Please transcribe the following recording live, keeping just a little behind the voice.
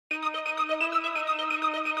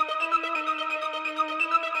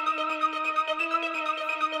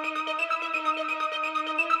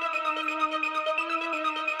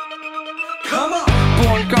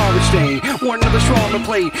day. Warden of the shawarma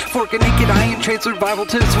plate. Fork and naked eye and trade survival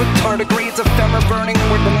tips with tardigrades. Ephemera burning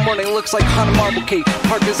where the morning looks like haunted marble cake.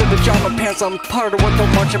 Parkas and pajama pants. I'm part of what they'll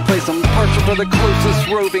march in place. I'm partial to the closest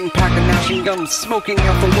roving. Pack of gnashing gum. Smoking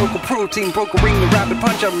out the local protein. Broke a ring, the rapid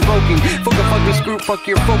punch I'm invoking. Fuck a fuck this group. Fuck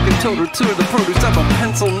your folk and Toto. Two of the produce of a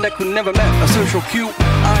pencil neck who never met a social cue.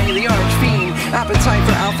 I the archfiend. Appetite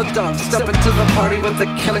for alpha dogs. Step into the party with the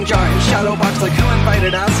killing jar and shadow box like who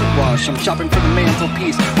invited acid wash. I'm shopping for the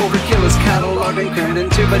mantelpiece. Overkill is catalogued and crammed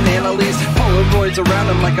into banana leaves. Polaroids around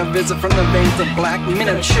him like a visit from the Vantablack.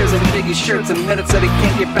 Miniatures and biggie shirts and minutes that he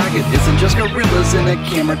can't get back. It isn't just gorillas in a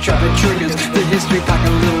camera trap. It triggers the history pack, a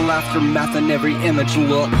little aftermath in every image.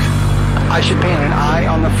 Look, I should paint an eye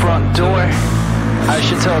on the front door. I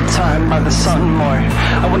should tell time by the sun more.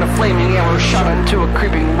 I want a flaming arrow shot into a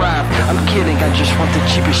creeping raft. I'm kidding, I just want the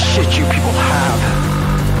cheapest shit you people have.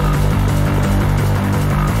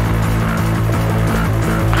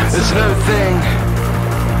 It's no thing.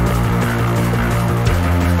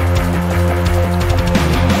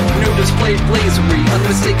 No display blazery,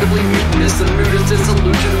 unmistakably mutinous. The mood is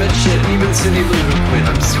disillusionment shit, even Cindy Lou quit.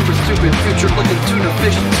 I'm super stupid, future looking tuna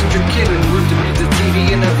fish. Such a kid and root to meet the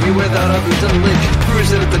TV interview without other than lit.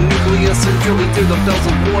 Cruising at the nucleus and drilling through the bells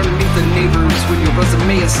of war to meet the neighbors when your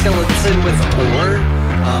resume is skeleton with ore.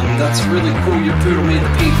 That's really cool, your poodle made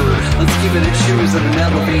the paper. Let's give it its shoes and an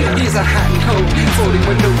elevator. He's a hat and coat, floating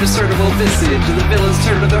with no discernible visage. The villains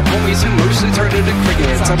turn to their homies who mostly turn into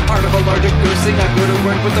crickets. I'm part of a larger ghosting. I go to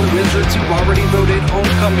work with the wizards who already voted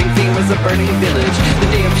homecoming theme as a burning village. The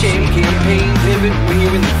damn shame campaign pivot when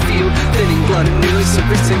you're in the field. Thinning blood and nearly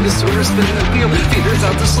surfacing disorder, spinning the wheel. Feeders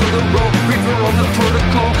out to slow the roll, reaper on the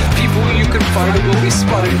protocol. People you can find will be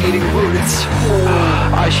spotted eating rodents.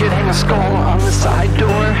 I should hang a skull on the side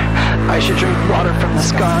door. I should drink water from the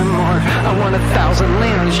sky more. I want 1,000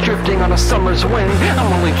 lands drifting on a summer's wind.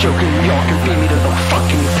 I'm only joking, y'all can feed me to the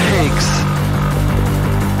fucking pigs.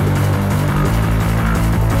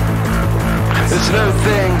 It's no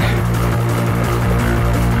thing.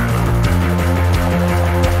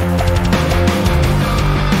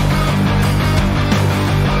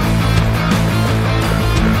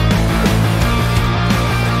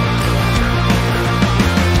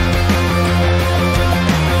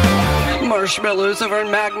 Marshmallows over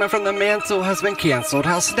magma from the mantle has been cancelled.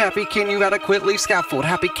 How snappy can you adequately scaffold?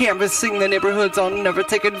 Happy canvassing the neighborhoods. I'll never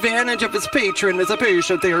take advantage of his patron as a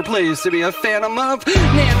patient they are pleased to be a phantom of.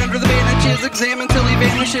 Nan under the bandages, examine till he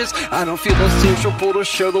vanishes. I don't feel the social pull to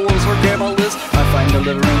show the wolves where grandma lives. I find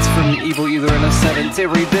deliverance from evil either in a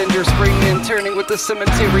sedentary binge or spring and turning with the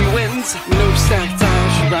cemetery winds. No stacked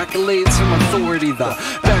times, accolades from authority. The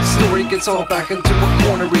backstory gets all back into a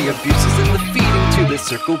cornery. Abuses in the feeding to the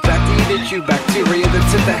circle back to eat it. You bacteria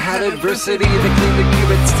that's in the hat adversity. They clean the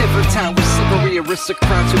cubits, tipper town with slippery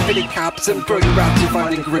aristocrats who pity cops and throw you out to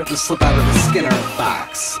find a grip to slip out of the Skinner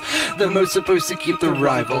box. The most supposed to keep the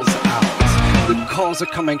rivals out. The calls are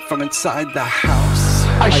coming from inside the house.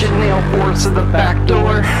 I should nail boards to the back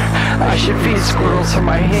door. I should feed squirrels from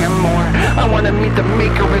my hand more. I want to meet the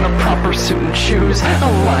maker in a proper suit and shoes.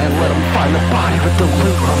 I'll lie and let him find the body with the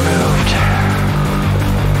loot removed.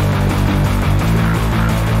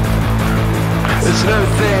 It's no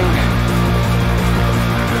thing.